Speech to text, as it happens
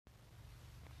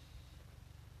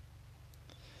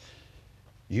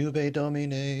Iube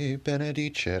Domine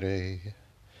benedicere,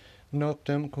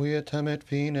 noctem quietem et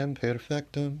finem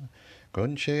perfectum,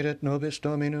 concedit nobis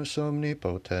Dominus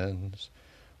omnipotens.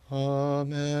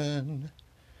 Amen.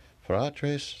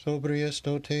 Fratres sobrius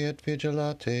dote et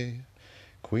vigilate,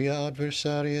 quia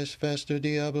adversarius festu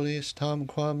diabolis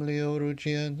tamquam leo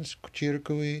rugiens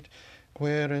circuit,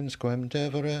 querens quem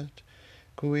deveret,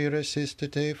 qui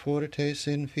resistite fortes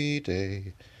in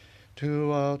fide,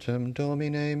 tu autem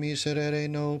Domine miserere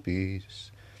nobis,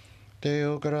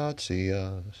 Deo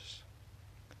gratias.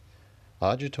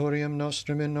 Agitorium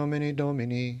nostrum in nomine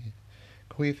Domini,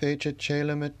 qui fecit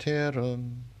caelum et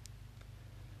terram.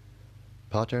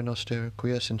 Pater noster,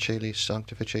 qui es in caelis,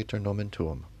 sanctificetur nomen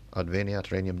tuum,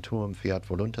 adveniat regnum tuum, fiat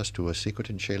voluntas tua sicut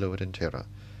in caelo et in terra.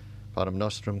 Panem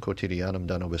nostrum quotidianum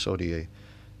da nobis hodie,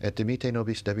 et dimite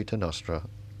nobis debita nostra,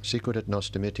 sicut et nos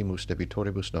dimittimus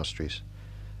debitoribus nostris,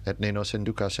 et ne nos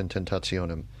inducas in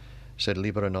tentationem, sed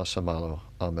libera nos a malo.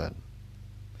 Amen.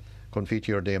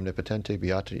 Confiteor Deum Omnipotente,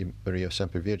 Beata Maria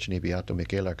Semper Virgine, Beato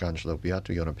Michael Arcangelo,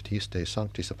 Beato Ioannem Baptiste,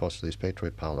 Sanctis Apostolis Petro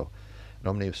et Paulo, in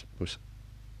omnibus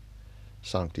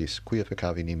sanctis, quia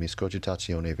peccavi nimis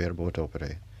cogitatione verbo et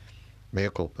opere. Mea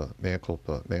culpa,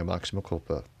 mea maxima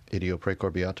culpa, ideo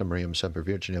precor Beatam Mariam Semper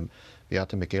Virginem,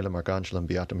 Beatam Michaelem Arcangelum,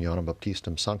 Beatam Ioannem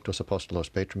Baptistum, Sanctos Apostolos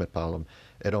Petrum et Paulum,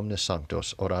 et omnes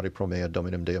sanctos, orari pro mea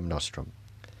Dominum Deum nostrum.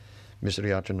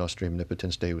 Miseriater nostri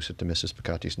omnipotens Deus et demissus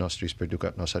peccatis nostris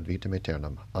perducat nos ad vitam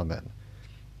aeternam. Amen.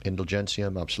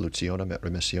 Indulgentiam, absolutionem et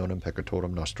remissionem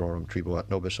peccatorum nostrorum tribuat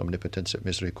nobis omnipotens et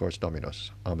misericors Dominus.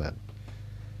 Amen.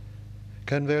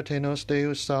 Converte nos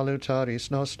Deus salutaris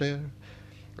noster,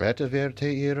 et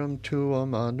averte iram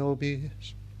tuum a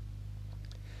nobis.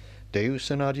 Deus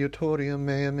in adiutorium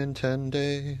meam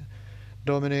intende,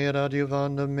 Domine ad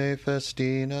adiuvandum me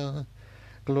festina,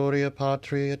 Gloria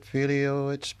Patri et Filio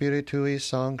et Spiritui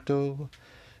Sancto,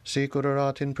 sicut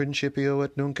erat in principio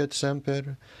et nunc et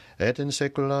semper, et in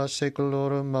saecula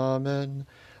saeculorum. Amen.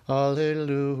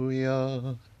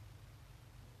 Alleluia.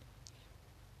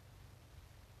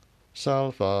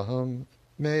 Salvam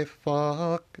me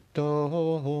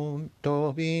factum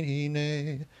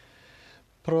Domine,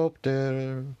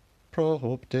 propter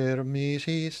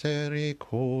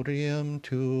misericordiam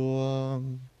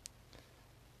tuam.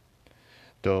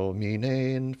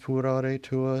 Domine in furore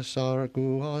tuas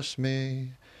arguas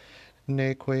me,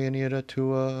 neque in ira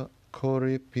tua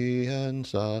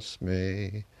corripiensas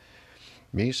me.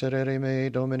 Miserere me,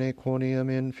 Domine,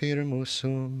 quoniam infirmus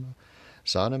sum,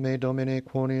 sana me, Domine,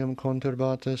 quoniam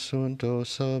conturbata sunt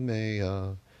ossa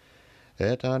mea,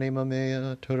 et anima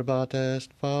mea turbata est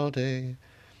valde,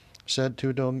 sed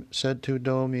tu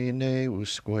Domine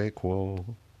usque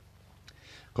quo.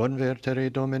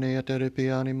 Convertere, Domine, et eripi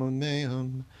animum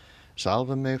meam,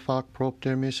 salva me fac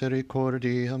propter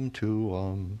misericordiam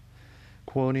tuam,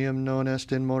 quoniam non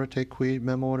est in morte qui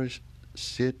memoris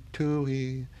sit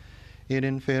tui, in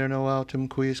inferno autem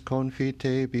quis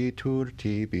confitebitur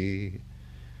tibi.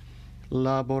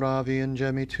 Laboravi in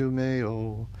gemitu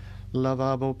meo,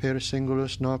 lavabo per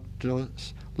singulus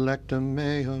noctus lectum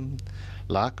meum,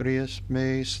 lacrius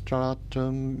me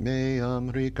stratum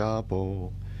meam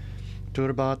rigabo.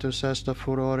 Turbatus est a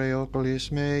furore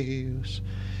oculis meus,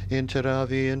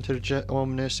 interavi inter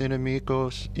omnes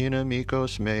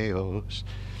inimicos meos.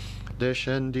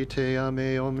 Descendite a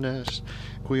me omnes,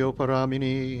 qui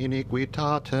operamini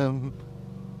iniquitatem,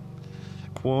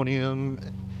 quoniam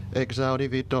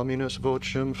exaudivit Dominus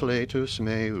vocem fletus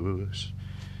meus.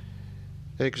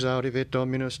 Exaudivit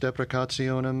Dominus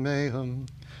deprecationem meam,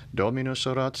 Dominus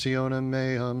orationem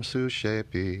meam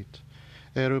suscepit.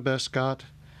 Erubescat,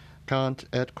 cant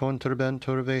et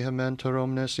conturbentur vehementur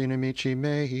omnes inimici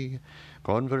mei,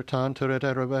 convertantur et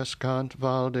erubescant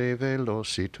valde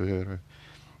velocitur.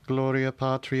 Gloria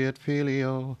Patri et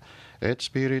Filio, et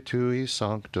Spiritui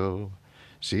Sancto,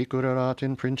 sicur erat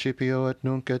in principio et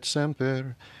nunc et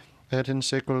semper, et in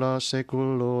saecula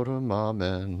saeculorum.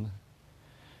 Amen.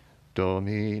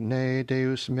 Domine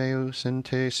Deus meus in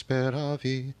te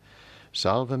speravi,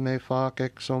 salva me fac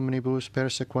ex omnibus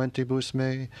persequentibus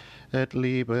me, et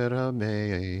libera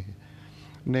me.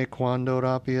 Nequando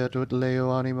rapiet ut leo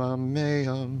animam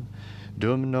meam,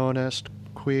 dum non est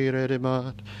qui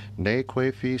redimat,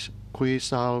 neque qui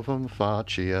salvum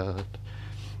faciat.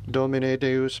 Domine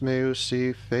Deus meus,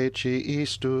 si feci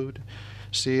istud,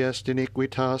 si est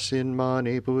iniquitas in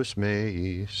manibus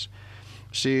meis,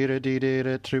 si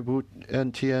redidere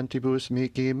tributientibus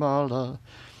mihi mala,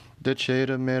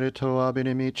 decedem merito ab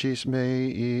inimicis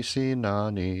meis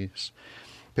inanis,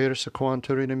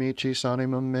 persequantur inimicis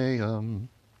animum meam,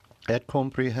 et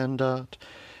comprehendat,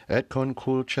 et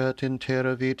conculcet in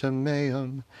terra vitam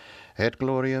meam, et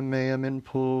gloria meam in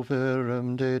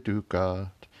pulverum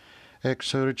deducat,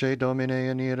 exsurge Domine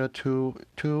in ira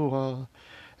tua,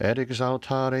 et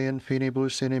exaltare in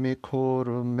finibus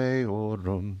inimicorum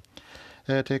meorum,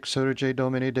 et exsurge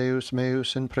Domini Deus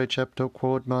meus in precepto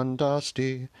quod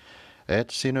mandasti, et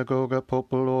synagoga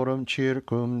populorum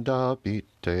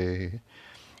circumdabite,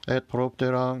 et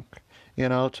propteranc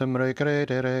in altum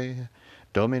regredere,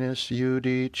 Dominus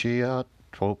judiciat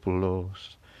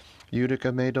populos.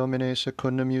 Judica me, Domine,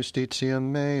 secundum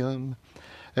justitiam meam,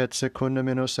 et secundum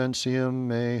innocentiam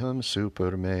meam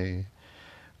super me.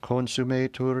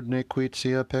 Consumetur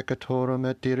nequitia peccatorum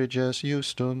et diriges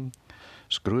justum,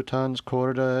 scrutans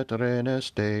corda et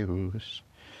renes Deus.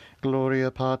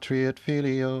 Gloria Patri et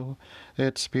Filio,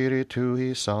 et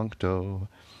Spiritui Sancto,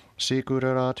 sicut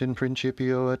erat in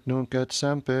principio et nunc et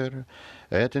semper,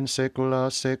 et in saecula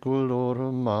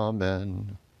saeculorum.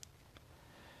 Amen.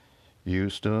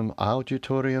 Justum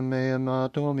auditorium meam a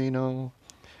Domino,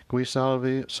 qui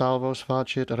salvos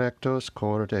facit rectos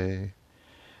corde.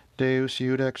 Deus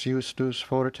iudex justus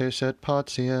fortes et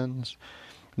patiens,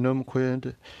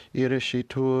 numquid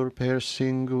iriscitur per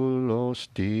singulos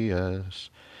dies,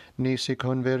 nisi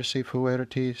conversi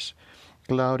fuertis,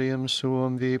 Claudium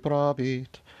suum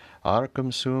vibrabit,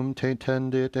 arcum suum te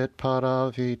tendit et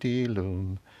paravit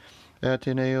illum, et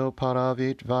in eo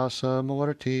paravit vasa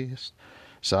mortis,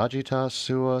 sagittas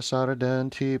suas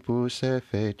ardentibus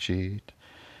effecit,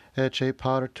 ecce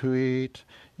partuit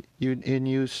in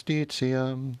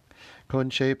justitiam,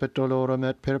 concepit dolorum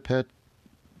et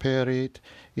perit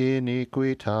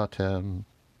iniquitatem.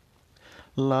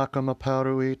 Lacum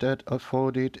apparuit et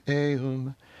affodit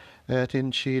eum, et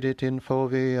incidit in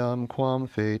foveam quam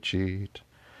fecit.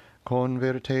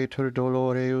 Convertetur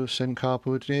doloreus in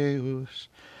caput Deus,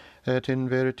 et in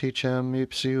verticem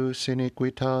ipsius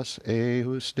iniquitas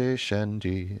eius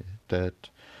descendit, et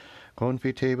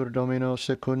confitebur Domino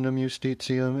secundum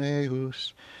justitiam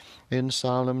eius, in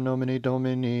salem nomine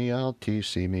Domini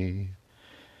altissimi.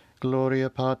 Gloria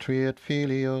Patri et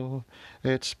Filio,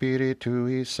 et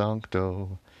Spiritui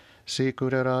Sancto,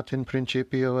 sicut erat in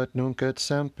principio et nunc et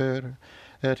semper,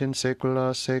 et in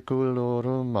saecula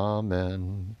saeculorum.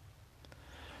 Amen.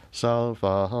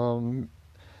 Salva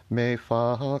me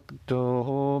fac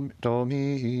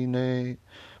Domine,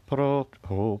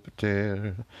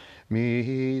 propter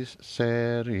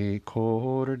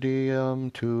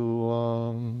misericordiam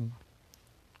tuam.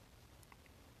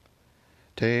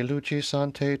 Te lucis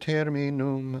ante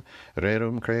terminum,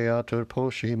 rerum creatur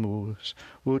poscimus,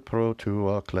 ut pro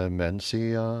tua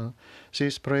clementia,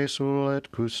 sis presul et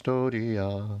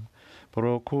custodia,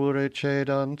 procure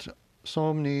cedant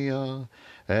somnia,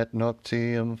 et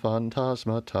noctium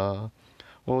phantasmata,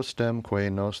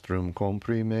 ostemque nostrum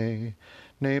comprime,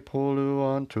 ne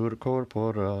polluantur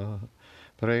corpora,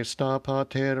 presta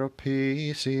pater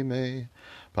pissime,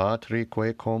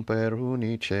 patrique comper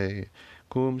unice,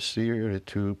 cum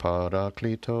spiritu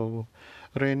paraclito,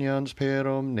 regnans per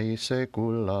omni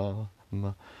saeculam.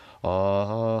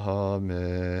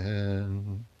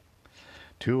 Amen.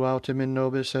 Tu autem in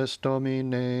nobis est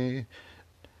Domine,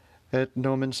 et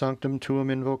nomen sanctum tuum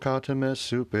invocatum est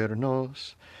super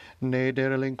nos, ne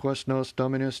derelinquas nos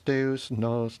Dominus Deus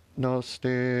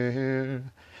noster.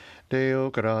 Deo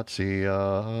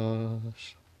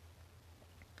gratias.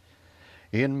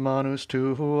 In manus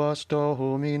tuas,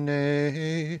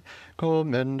 Domine,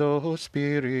 commendo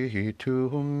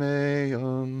spiritum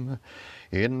meum.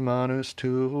 In manus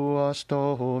tuas,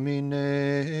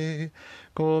 Domine,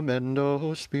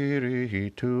 commendo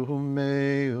spiritum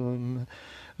meum.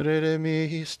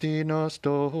 Redemisti nos,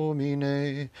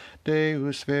 Domine,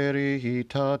 Deus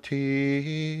veritatis,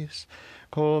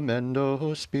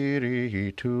 commendo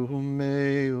spiritum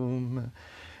meum.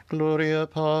 Gloria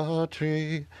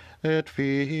Patri, et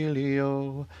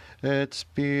Filio, et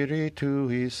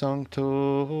Spiritui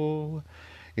Sancto,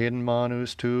 in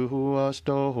manus tuas,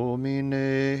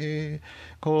 Domine,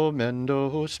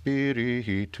 commendo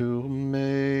spiritum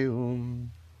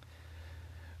meum.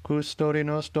 Custodi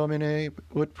nos, Domine,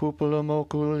 ut pupulum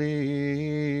oculi,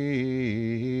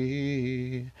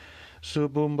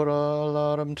 sub umbra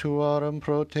alarum tuarum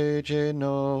protege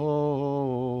nos.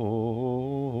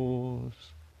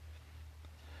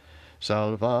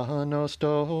 Salva nos,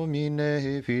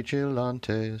 Domine,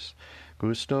 vigilantes,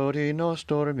 custodi nos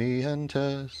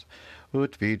dormientes,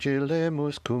 ut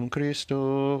vigilemus cum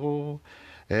Christo,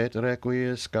 et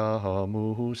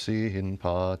requiescamus in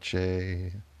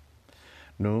pace.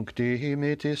 Nunc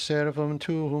dimitis servum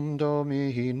tuum,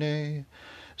 Domine,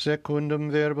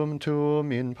 secundum verbum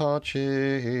tuum in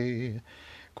pace,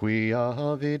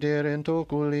 quia viderent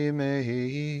oculi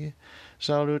mei,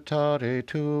 salutare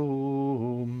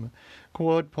tuum,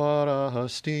 quod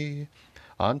parasti,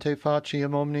 ante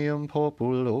faciam omnium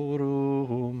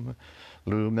populorum,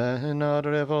 lumen ad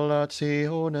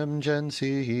revelationem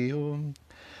gentium,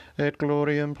 et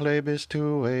gloriam plebis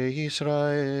tuae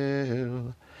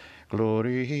Israel,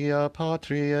 gloria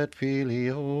Patri et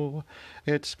Filio,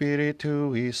 et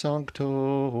Spiritui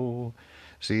Sancto,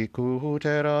 sicut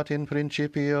erat in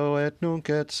principio et nunc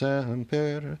et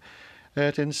semper,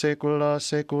 et in saecula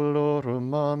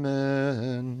saeculorum.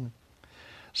 Amen.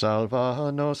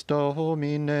 Salva nos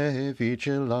Domine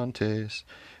vigilantes,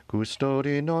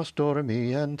 custodi nos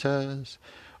dormientes,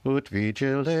 ut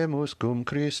vigilemus cum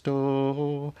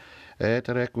Christo, et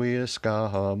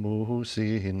requiescamus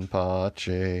in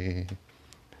pace.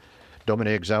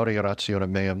 Domine exaudi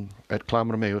orationem meam, et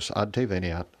clamor meus ad te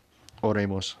veniat.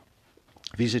 Oremus.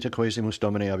 Visita quesimus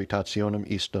Domine habitationem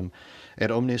istum,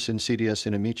 et omnes insidias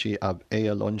inimici ab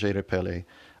ea longe repelle,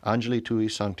 angeli tui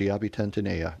sancti habitant in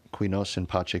ea, qui nos in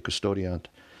pace custodiant,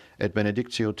 et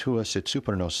benedictio tua sit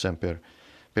super nos semper,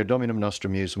 per Dominum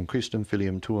nostrum Iesum Christum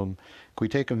Filium tuum, qui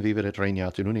tecum vivit et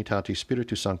regnat in unitati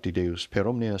Spiritus Sancti Deus, per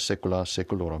omnia saecula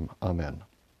saeculorum. Amen.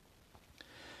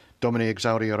 Domine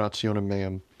exaudi orationem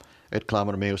meam, et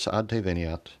clamor meus ad te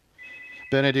veniat.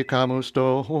 Benedicamus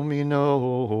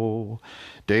Domino,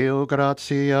 Deo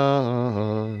gratias.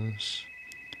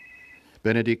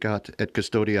 Benedicat et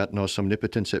custodiat nos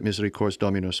omnipotens et misericors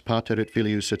Dominus, Pater et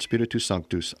Filius et Spiritus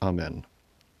Sanctus. Amen.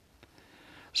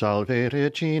 Salve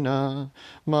Regina,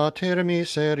 Mater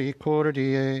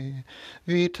misericordiae,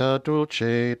 vita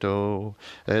dulcedo,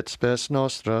 et spes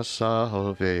nostra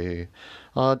salve.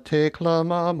 Ad te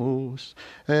clamamus,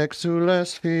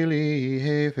 exules filii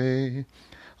Heve,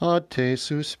 ad te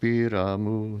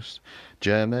suspiramus,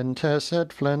 gementes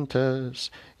et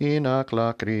flentes, in ac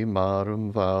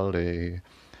lacrimarum vale.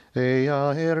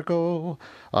 Ea ergo,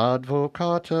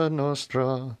 advocata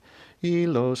nostra,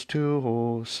 illos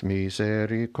tuos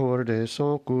misericordes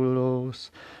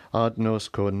oculos, ad nos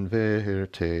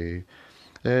converte.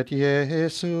 Et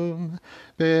Iesum,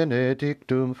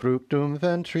 benedictum fructum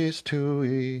ventris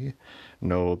tui,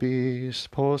 nobis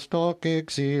post hoc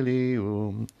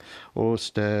exilium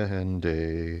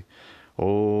ostende.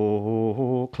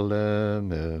 O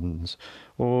clemens,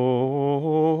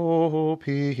 O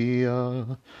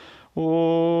pia, O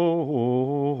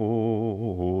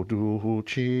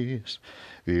dulcis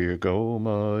Virgo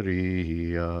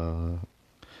Maria.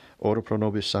 Ora pro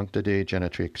nobis sancta Dei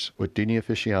Genetrix, ut digni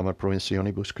officiamur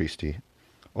promissionibus Christi.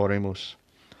 Oremus.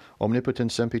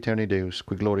 Omnipotens sempiterni Deus,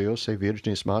 qui gloriose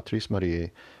Virginis Matris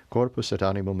Mariae, corpus et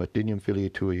animum et dignum Filii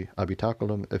Tui,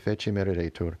 habitaculum effecim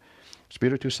eredetur,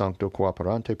 Spiritus Sancto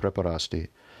cooperante preparasti,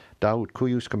 da ut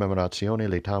cuius commemoratione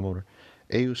letamur,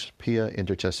 eius pia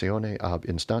intercessione ab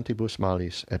instantibus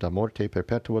malis et a morte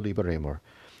perpetua liberemur,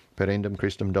 per endem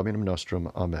Christum Dominum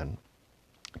nostrum. Amen.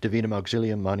 Divinum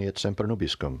auxilium maniet semper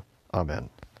nobiscum. Amen.